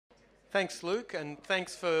Thanks, Luke, and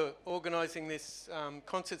thanks for organising this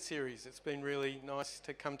concert series. It's been really nice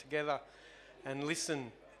to come together and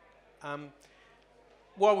listen.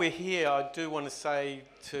 While we're here, I do want to say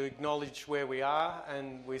to acknowledge where we are,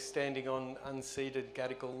 and we're standing on unceded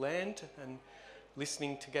Gadigal land and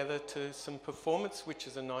listening together to some performance, which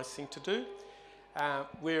is a nice thing to do.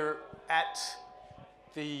 We're at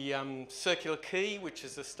the Circular Quay, which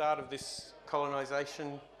is the start of this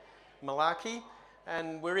colonisation malarkey.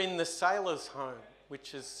 And we're in the Sailors' Home,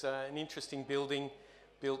 which is an interesting building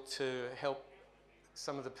built to help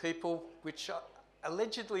some of the people, which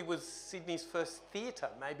allegedly was Sydney's first theatre.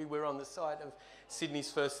 Maybe we're on the site of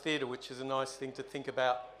Sydney's first theatre, which is a nice thing to think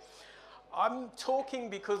about. I'm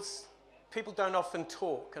talking because people don't often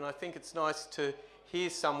talk, and I think it's nice to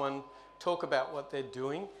hear someone talk about what they're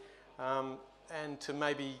doing and to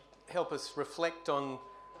maybe help us reflect on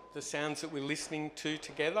the sounds that we're listening to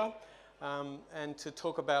together. And to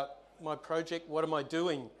talk about my project, what am I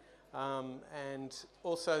doing? And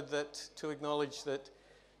also to acknowledge that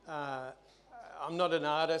I'm not an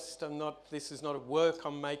artist, this is not a work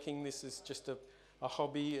I'm making, this is just a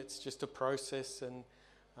hobby, it's just a process, and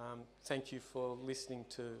thank you for listening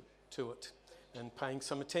to it and paying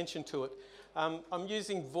some attention to it. I'm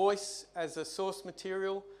using voice as a source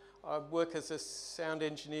material. I work as a sound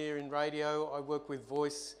engineer in radio. I work with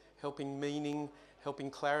voice, helping meaning,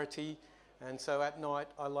 helping clarity. And so at night,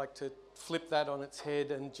 I like to flip that on its head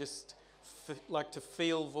and just like to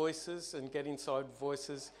feel voices and get inside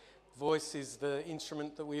voices. Voice is the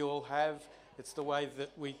instrument that we all have. It's the way that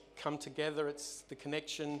we come together. It's the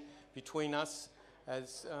connection between us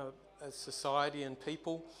as society and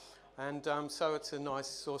people. And so it's a nice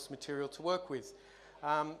source material to work with.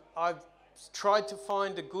 I've tried to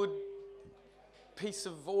find a good piece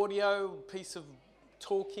of audio, piece of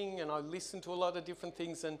talking, and I listened to a lot of different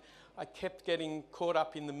things, and I kept getting caught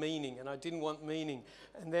up in the meaning, and I didn't want meaning.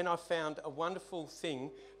 And then I found a wonderful thing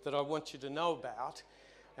that I want you to know about,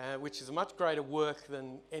 which is a much greater work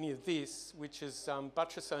than any of this, which is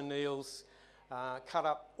Buttress O'Neill's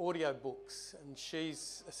cut-up audio books. And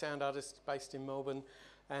she's a sound artist based in Melbourne,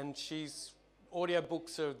 and audio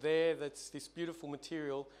books are there, that's this beautiful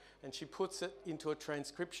material, and she puts it into a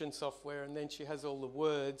transcription software, and then she has all the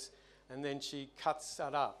words, and then she cuts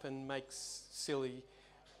that up and makes silly,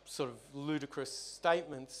 sort of ludicrous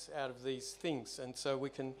statements out of these things. And so we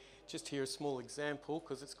can just hear a small example,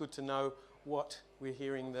 because it's good to know what we're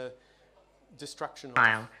hearing the destruction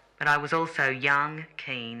of. But I was also young,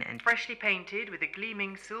 keen, and freshly painted with a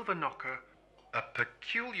gleaming silver knocker. A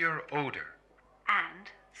peculiar odour. And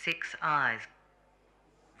 6 eyes.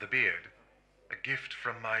 The beard, a gift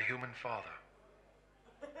from my human father.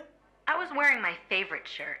 I was wearing my favourite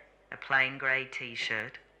shirt. A plain grey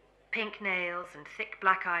t-shirt. Pink nails and thick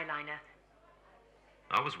black eyeliner.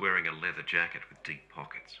 I was wearing a leather jacket with deep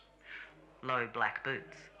pockets. Low black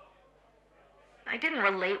boots. I didn't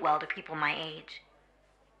relate well to people my age.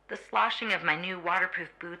 The sloshing of my new waterproof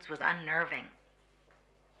boots was unnerving.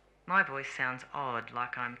 My voice sounds odd,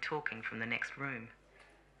 like I'm talking from the next room.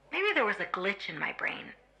 Maybe there was a glitch in my brain.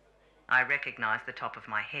 I recognised the top of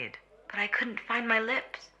my head. But I couldn't find my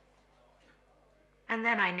lips. And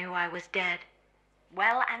then I knew I was dead.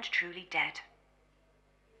 Well and truly dead.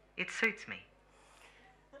 It suits me.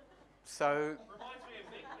 So,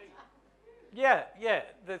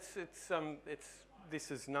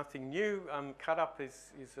 this is nothing new. Cut up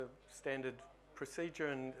is a standard procedure,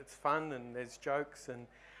 and it's fun, and there's jokes, and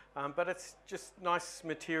but it's just nice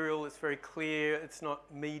material. It's very clear. It's not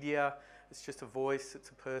media. It's just a voice. It's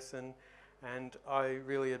a person, and I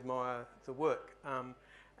really admire the work.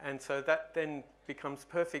 And so that then becomes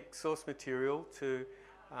perfect source material to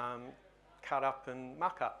cut up and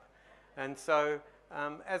muck up. And so,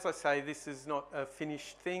 as I say, this is not a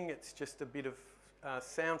finished thing. It's just a bit of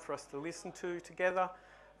sound for us to listen to together.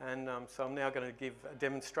 And so I'm now going to give a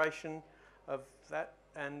demonstration of that.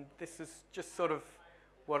 And this is just sort of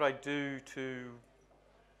what I do to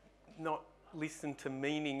not listen to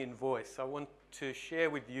meaning in voice. I want to share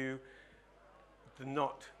with you the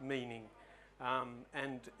not meaning.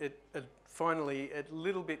 And finally, a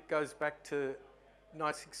little bit goes back to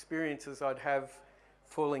nice experiences I'd have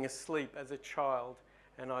falling asleep as a child,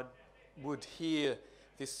 and I would hear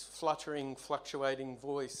this fluttering, fluctuating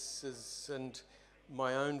voices and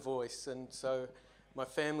my own voice. And so my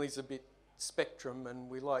family's a bit spectrum, and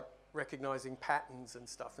we like recognising patterns and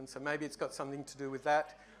stuff. And so maybe it's got something to do with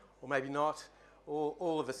that, or maybe not.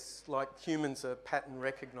 All of us, like humans, are pattern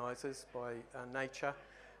recognisers by nature.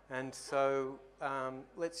 And so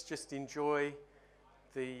let's just enjoy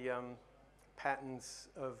the patterns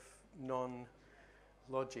of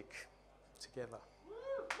non-logic together.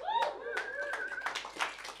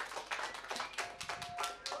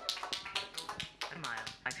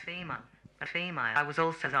 female. I was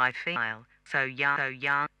also female, so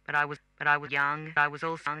young, but I was young. I was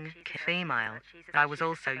also young, female. I was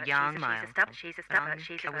also young male.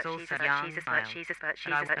 I was also young male.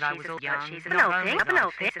 But I was also young. Not only was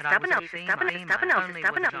I fit, but I was a female. Only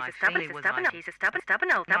was I female. Was I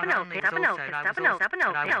not only was also, but I was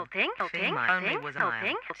also female. Only was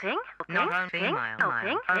I not only female.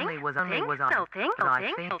 Only was I female. But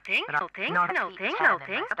I not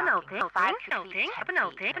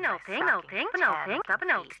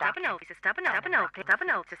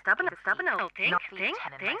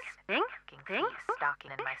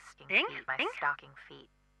stocking feet.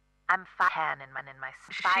 I'm 5'10" in my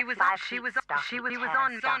She was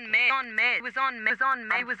on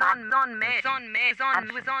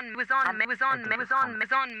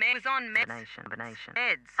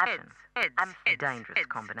dangerous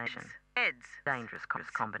combination. Dangerous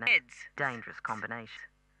combination. Dangerous combination.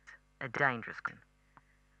 A dangerous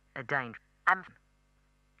a dangerous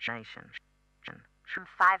nation.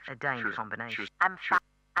 A dangerous combination.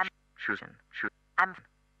 I'm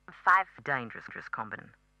 5 dangerous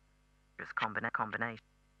combination. Combination.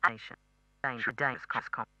 Dangerous combination.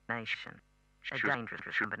 A dangerous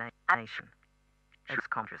combination. A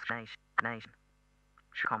combination.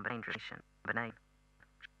 Combination.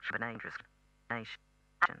 Dangerous nation.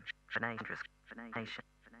 Dangerous nation.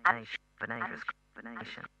 Dangerous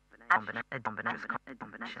nation. Combination. Dangerous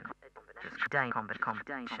combination.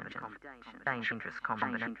 A dangerous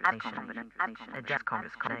combination.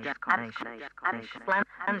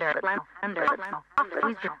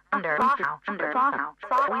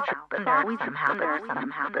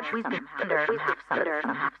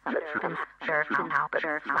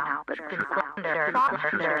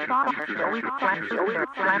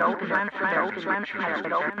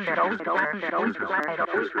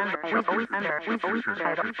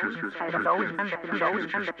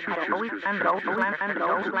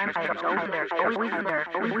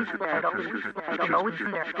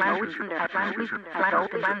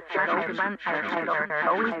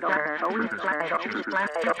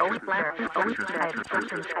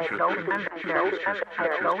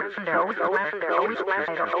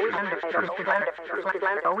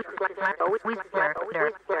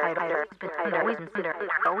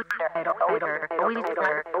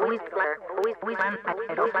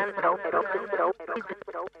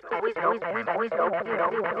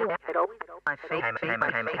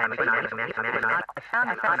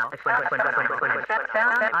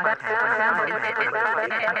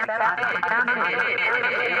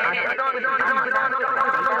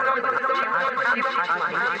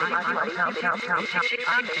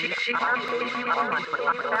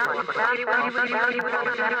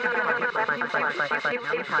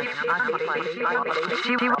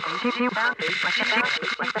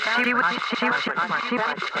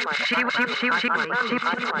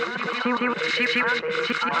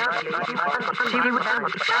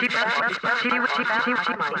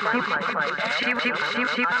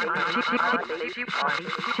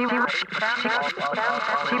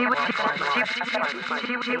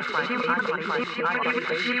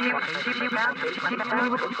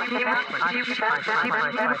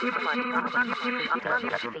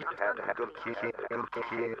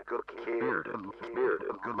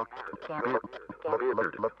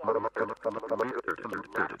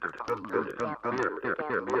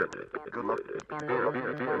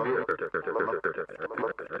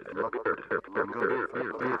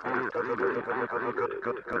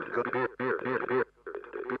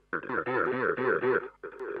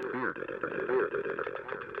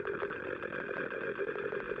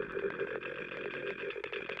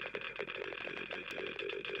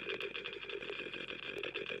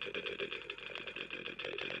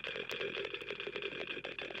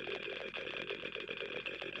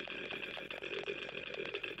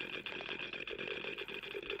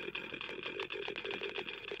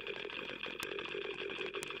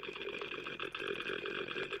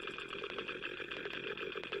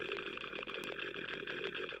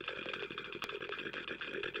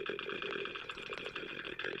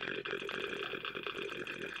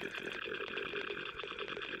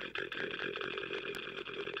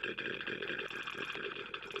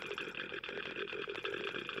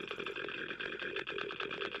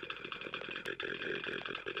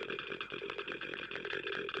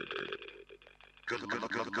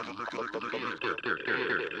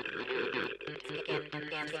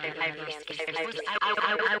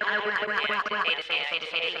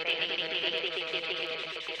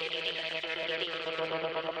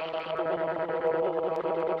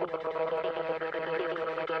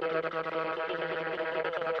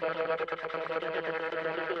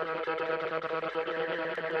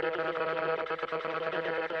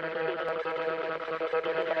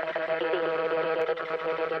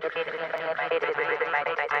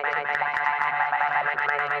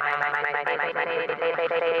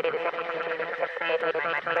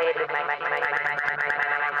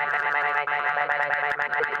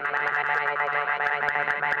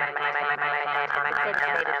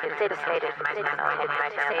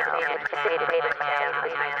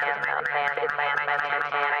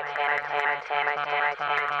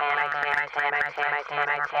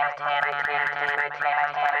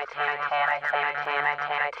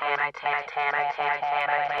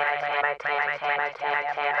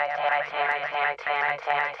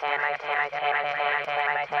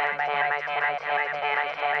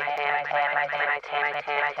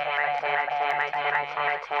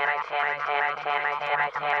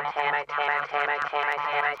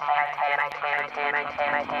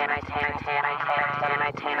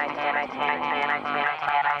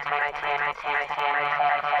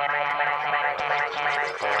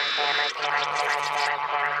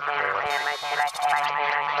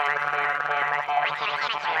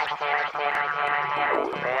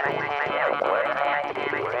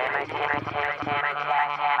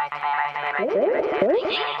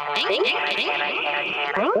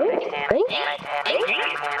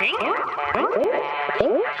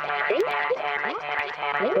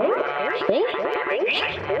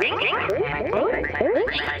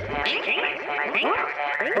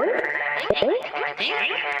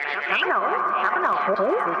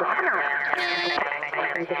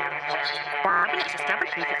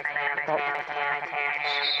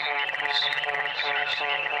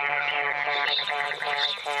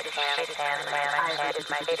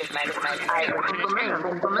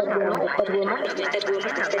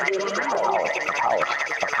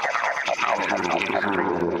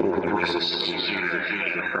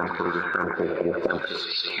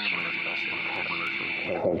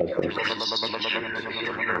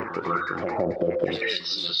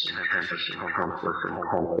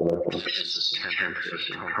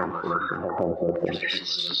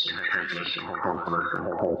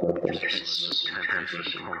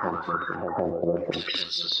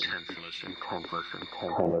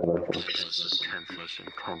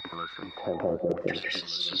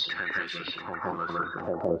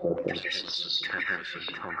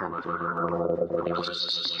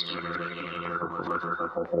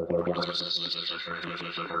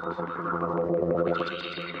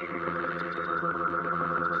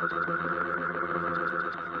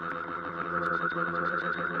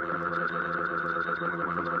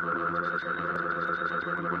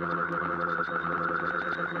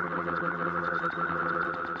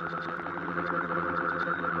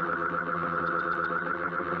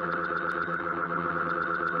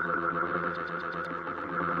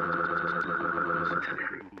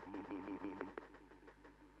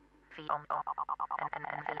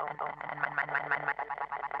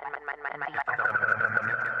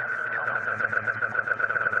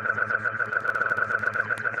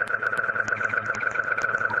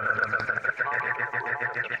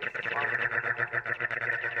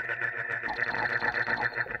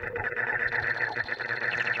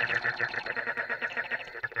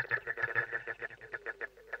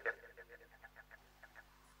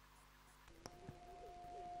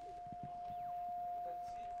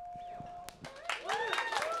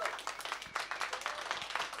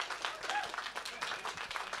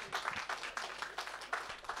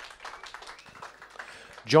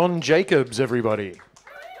 John Jacobs, everybody.